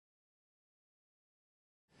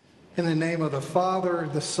In the name of the Father,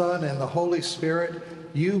 the Son, and the Holy Spirit,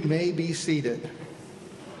 you may be seated.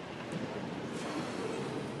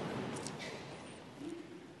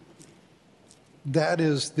 That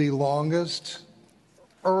is the longest,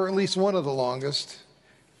 or at least one of the longest,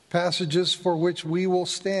 passages for which we will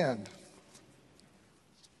stand.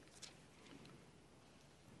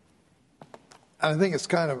 I think it's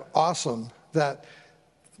kind of awesome that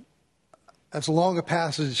as long a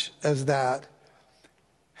passage as that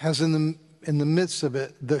has in the midst of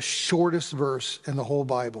it the shortest verse in the whole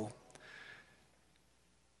Bible.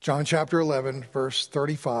 John chapter 11, verse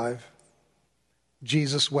 35,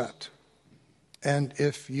 Jesus wept. And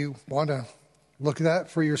if you want to look at that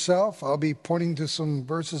for yourself, I'll be pointing to some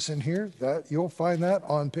verses in here that you'll find that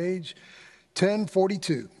on page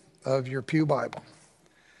 1042 of your Pew Bible.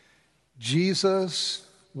 Jesus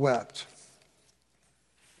wept.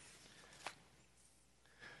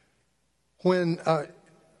 When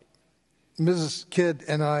Mrs. Kidd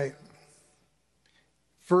and I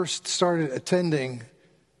first started attending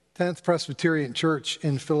 10th Presbyterian Church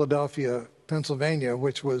in Philadelphia, Pennsylvania,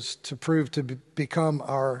 which was to prove to become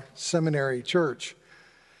our seminary church,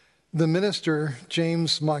 the minister,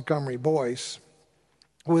 James Montgomery Boyce,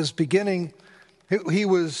 was he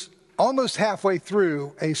was almost halfway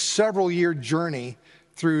through a several-year journey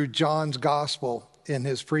through John's gospel in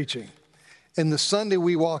his preaching. And the Sunday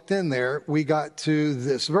we walked in there, we got to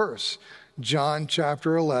this verse, John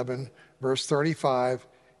chapter 11, verse 35,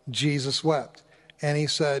 Jesus wept. And he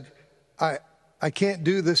said, I can't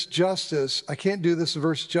do this justice. I can't do this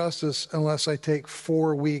verse justice unless I take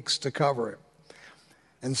 4 weeks to cover it.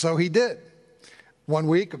 And so he did. 1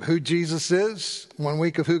 week of who Jesus is, 1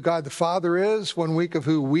 week of who God the Father is, 1 week of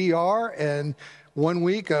who we are, and 1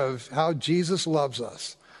 week of how Jesus loves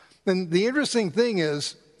us. And the interesting thing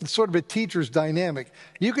is, it's sort of a teacher's dynamic.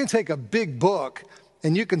 You can take a big book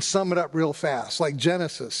and you can sum it up real fast, like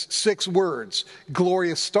Genesis, 6 words,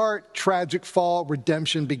 glorious start, tragic fall,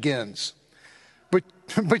 redemption begins.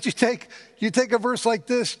 But you take a verse like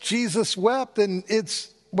this, Jesus wept, and it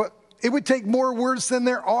would take more words than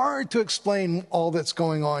there are to explain all that's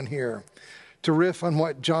going on here. To riff on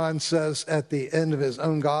what John says at the end of his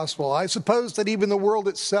own gospel, I suppose that even the world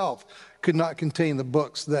itself could not contain the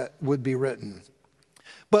books that would be written.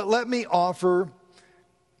 But let me offer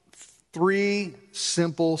 3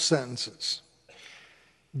 simple sentences.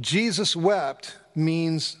 Jesus wept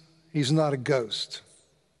means he's not a ghost.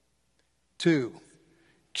 2,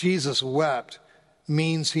 Jesus wept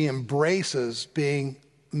means he embraces being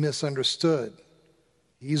misunderstood.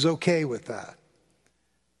 He's okay with that.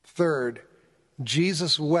 3,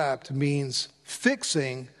 Jesus wept means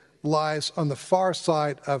fixing lies on the far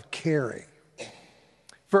side of caring.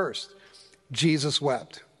 First, Jesus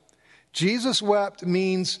wept. Jesus wept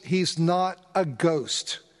means he's not a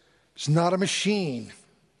ghost. He's not a machine.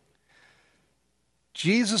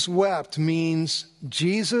 Jesus wept means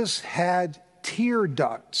Jesus had tear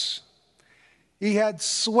ducts. He had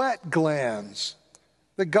sweat glands.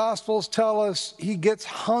 The Gospels tell us he gets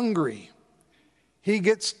hungry. He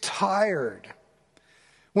gets tired.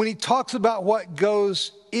 When he talks about what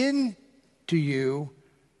goes into you,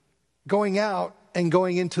 going out and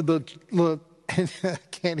going into the I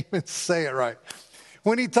can't even say it right.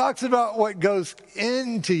 When he talks about what goes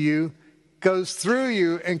into you, goes through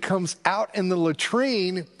you, and comes out in the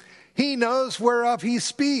latrine, he knows whereof he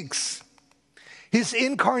speaks. His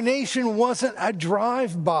incarnation wasn't a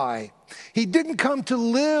drive-by. He didn't come to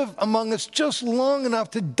live among us just long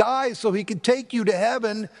enough to die so he could take you to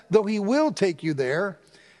heaven, though he will take you there.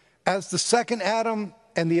 As the second Adam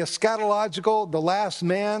and the eschatological, the last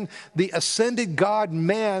man, the ascended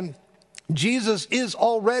God-man, Jesus is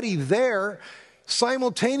already there,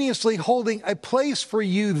 simultaneously holding a place for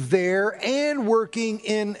you there and working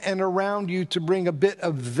in and around you to bring a bit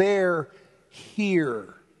of there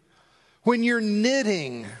here. When you're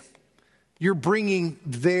knitting, you're bringing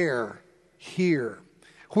there here.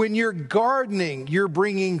 When you're gardening, you're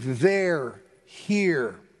bringing there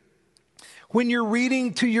here. When you're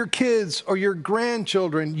reading to your kids or your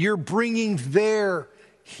grandchildren, you're bringing there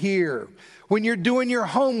here. When you're doing your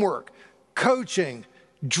homework, coaching,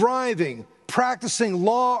 driving, practicing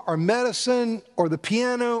law or medicine or the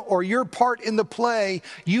piano or your part in the play,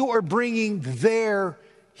 you are bringing there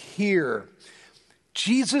here.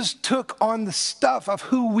 Jesus took on the stuff of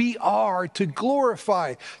who we are to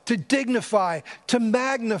glorify, to dignify, to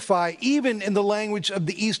magnify, even in the language of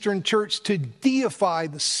the Eastern Church, to deify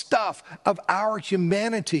the stuff of our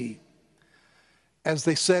humanity. as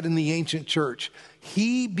they said in the ancient church.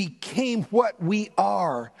 He became what we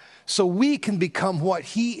are so we can become what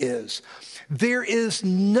he is. There is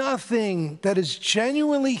nothing that is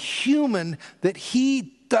genuinely human that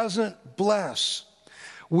he doesn't bless.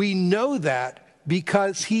 We know that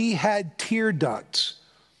because he had tear ducts.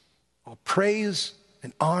 All praise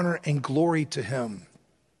and honor and glory to him.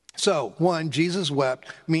 So, 1, Jesus wept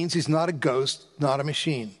means he's not a ghost, not a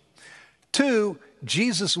machine. 2,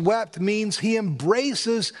 Jesus wept means he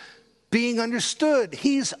embraces being understood.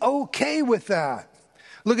 He's okay with that.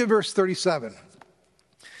 Look at verse 37.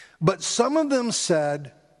 But some of them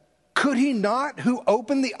said, could he not, who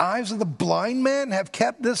opened the eyes of the blind man, have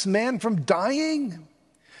kept this man from dying?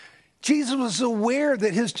 Jesus was aware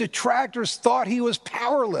that his detractors thought he was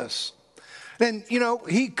powerless. And,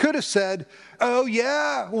 he could have said, oh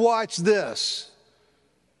yeah, watch this.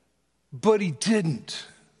 But he didn't.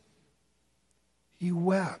 He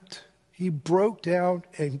wept. He broke down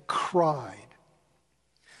and cried.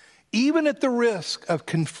 Even at the risk of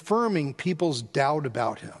confirming people's doubt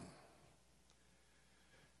about him.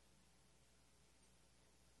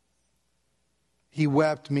 He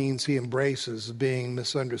wept means he embraces being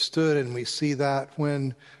misunderstood, and we see that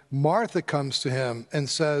when Martha comes to him and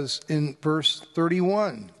says in verse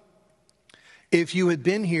 31, if you had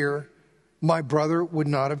been here, my brother would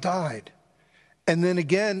not have died. And then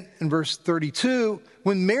again in verse 32,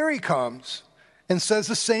 when Mary comes and says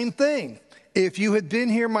the same thing, if you had been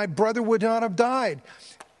here, my brother would not have died.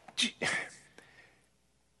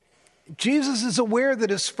 Jesus is aware that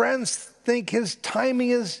his friends think his timing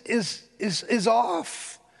is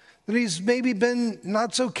off, that he's maybe been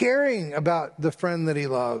not so caring about the friend that he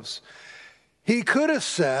loves. He could have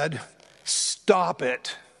said, stop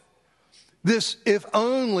it. This if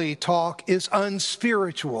only talk is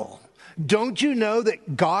unspiritual. Don't you know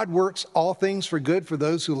that God works all things for good for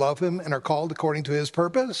those who love him and are called according to his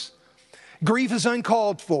purpose? Grief is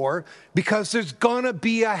uncalled for because there's gonna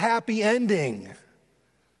be a happy ending.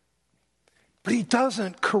 But he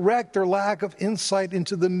doesn't correct their lack of insight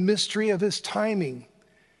into the mystery of his timing.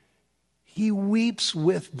 He weeps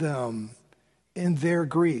with them in their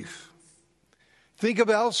grief. Think of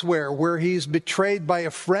elsewhere where he's betrayed by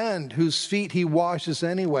a friend whose feet he washes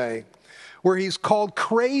anyway, where he's called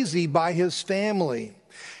crazy by his family.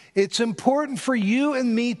 It's important for you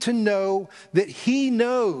and me to know that he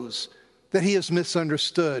knows that he is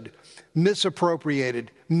misunderstood,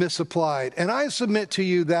 misappropriated, misapplied. And I submit to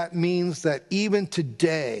you that means that even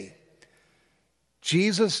today,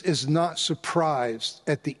 Jesus is not surprised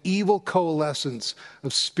at the evil coalescence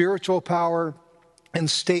of spiritual power and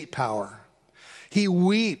state power. He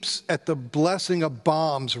weeps at the blessing of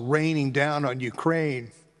bombs raining down on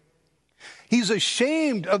Ukraine. He's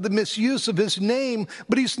ashamed of the misuse of his name,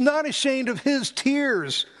 but he's not ashamed of his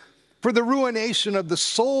tears for the ruination of the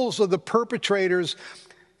souls of the perpetrators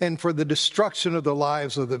and for the destruction of the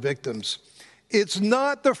lives of the victims. It's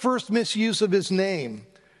not the first misuse of his name,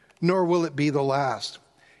 nor will it be the last.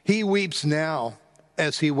 He weeps now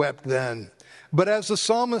as he wept then. But as the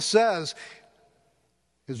psalmist says,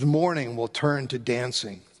 his mourning will turn to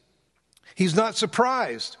dancing. He's not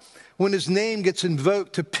surprised when his name gets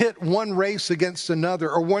invoked to pit one race against another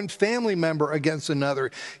or one family member against another.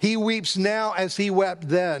 He weeps now as he wept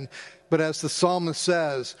then. But as the psalmist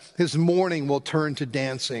says, his mourning will turn to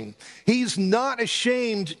dancing. He's not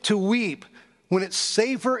ashamed to weep when it's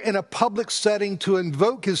safer in a public setting to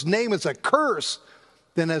invoke his name as a curse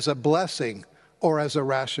than as a blessing or as a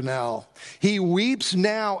rationale. He weeps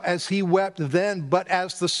now as he wept then, but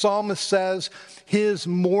as the psalmist says, his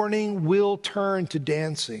mourning will turn to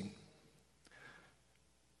dancing.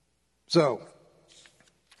 So,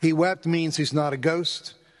 he wept means he's not a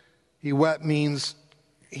ghost. He wept means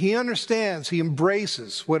he understands, he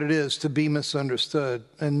embraces what it is to be misunderstood.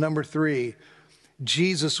 And number 3,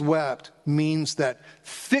 Jesus wept means that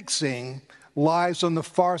fixing lies on the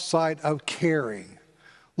far side of caring.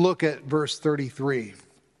 Look at verse 33.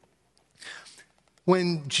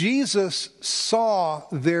 When Jesus saw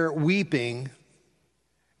their weeping,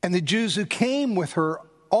 and the Jews who came with her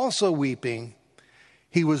also weeping,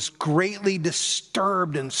 he was greatly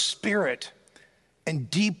disturbed in spirit and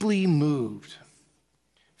deeply moved.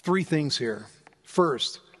 3 things here.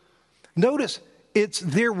 First, notice it's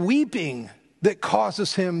their weeping that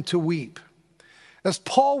causes him to weep. As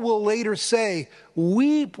Paul will later say,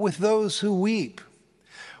 weep with those who weep.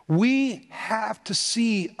 We have to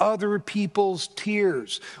see other people's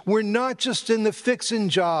tears. We're not just in the fixing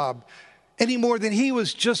job any more than he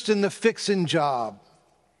was just in the fixing job.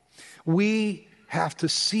 We have to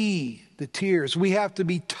see the tears. We have to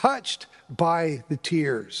be touched by the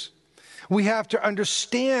tears. We have to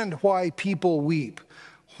understand why people weep,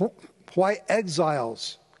 why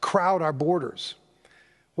exiles crowd our borders,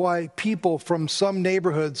 why people from some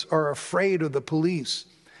neighborhoods are afraid of the police,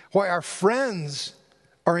 why our friends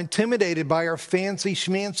are intimidated by our fancy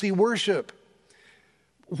schmancy worship,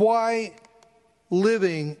 why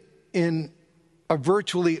living in a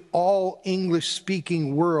virtually all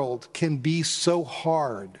English-speaking world can be so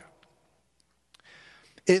hard.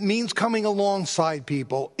 It means coming alongside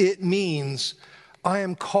people. It means I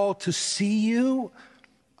am called to see you.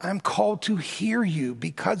 I'm called to hear you,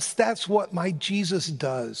 because that's what my Jesus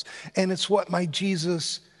does. And it's what my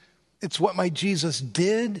Jesus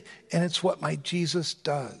did, and it's what my Jesus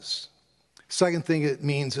does. Second thing it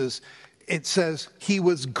means is it says he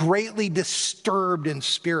was greatly disturbed in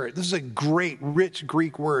spirit. This is a great, rich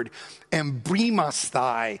Greek word. And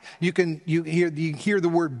brimasthai. You hear the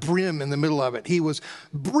word brim in the middle of it. He was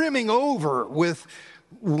brimming over with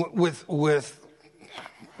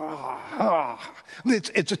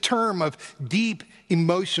it's a term of deep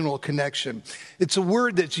emotional connection. It's a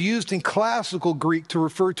word that's used in classical Greek to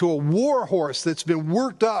refer to a war horse that's been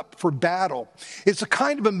worked up for battle. It's a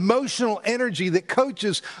kind of emotional energy that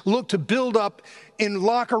coaches look to build up in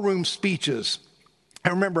locker room speeches. I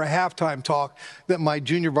remember a halftime talk that my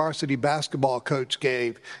junior varsity basketball coach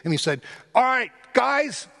gave, and he said, "All right,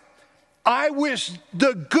 guys, I wish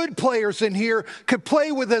the good players in here could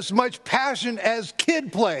play with as much passion as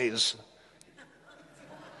kid plays."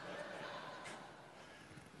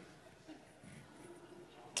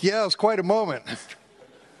 Yeah, it was quite a moment.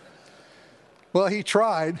 Well, he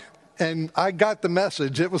tried, and I got the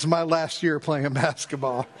message. It was my last year playing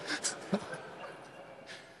basketball.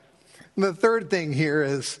 The third thing here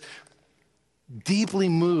is deeply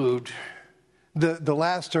moved. The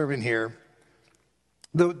last term in here,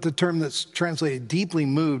 the term that's translated deeply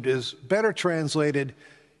moved is better translated,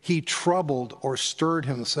 he troubled or stirred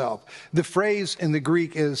himself. The phrase in the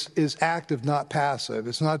Greek is active, not passive.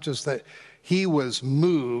 It's not just that he was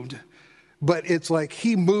moved, but it's like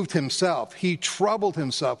he moved himself. He troubled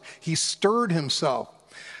himself. He stirred himself.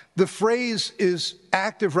 The phrase is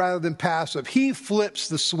active rather than passive. He flips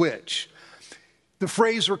the switch. The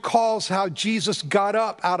phrase recalls how Jesus got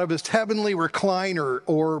up out of his heavenly recliner,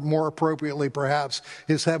 or more appropriately, perhaps,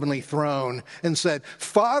 his heavenly throne, and said,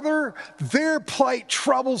 "Father, their plight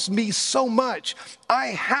troubles me so much. I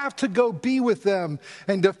have to go be with them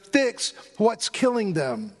and to fix what's killing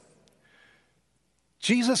them."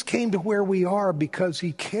 Jesus came to where we are because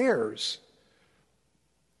he cares.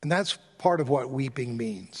 And that's part of what weeping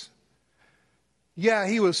means. Yeah,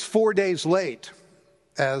 he was 4 days late,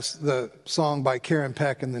 as the song by Karen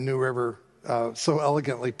Peck in the New River so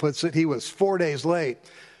elegantly puts it. He was 4 days late,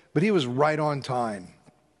 but he was right on time.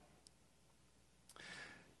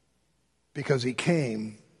 Because he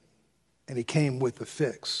came, and he came with the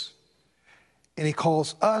fix. And he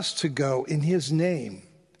calls us to go in his name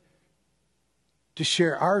to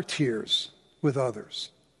share our tears with others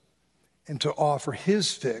and to offer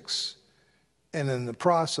his fix, and in the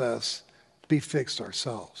process, be fixed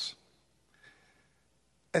ourselves.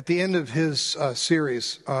 At the end of his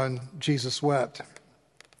series on Jesus Wept,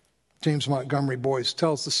 James Montgomery Boyce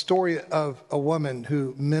tells the story of a woman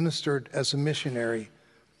who ministered as a missionary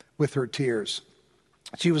with her tears.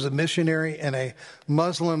 She was a missionary in a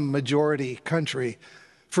Muslim majority country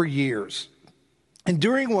for years. And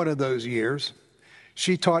during one of those years,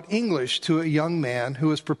 she taught English to a young man who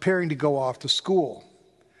was preparing to go off to school.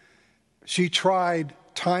 She tried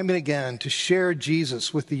time and again to share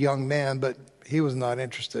Jesus with the young man, but he was not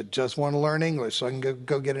interested. Just want to learn English so I can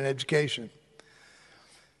go get an education.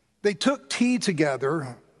 They took tea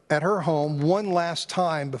together at her home one last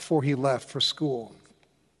time before he left for school.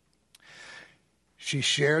 She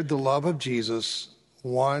shared the love of Jesus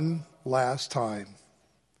one last time.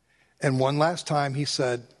 And one last time he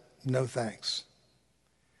said, "No thanks."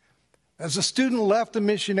 As the student left the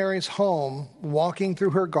missionary's home, walking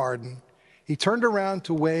through her garden, he turned around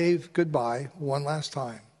to wave goodbye one last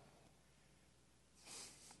time.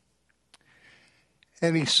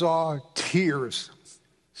 And he saw tears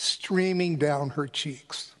streaming down her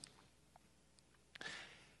cheeks.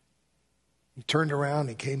 He turned around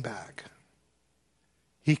and came back.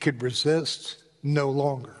 He could resist no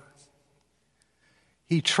longer.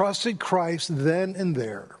 He trusted Christ then and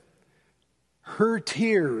there. Her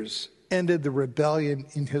tears ended the rebellion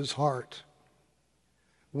in his heart,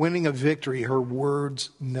 winning a victory her words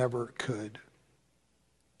never could.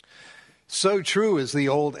 So true is the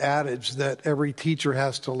old adage that every teacher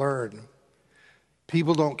has to learn.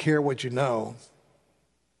 People don't care what you know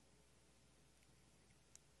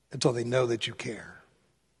until they know that you care.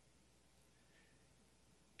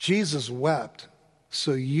 Jesus wept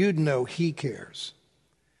so you'd know he cares.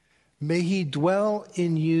 May he dwell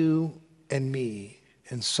in you and me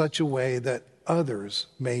in such a way that others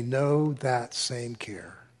may know that same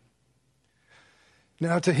care.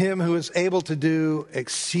 Now to him who is able to do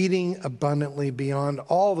exceeding abundantly beyond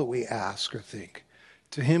all that we ask or think,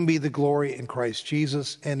 to him be the glory in Christ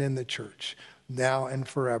Jesus and in the church, now and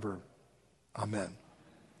forever. Amen.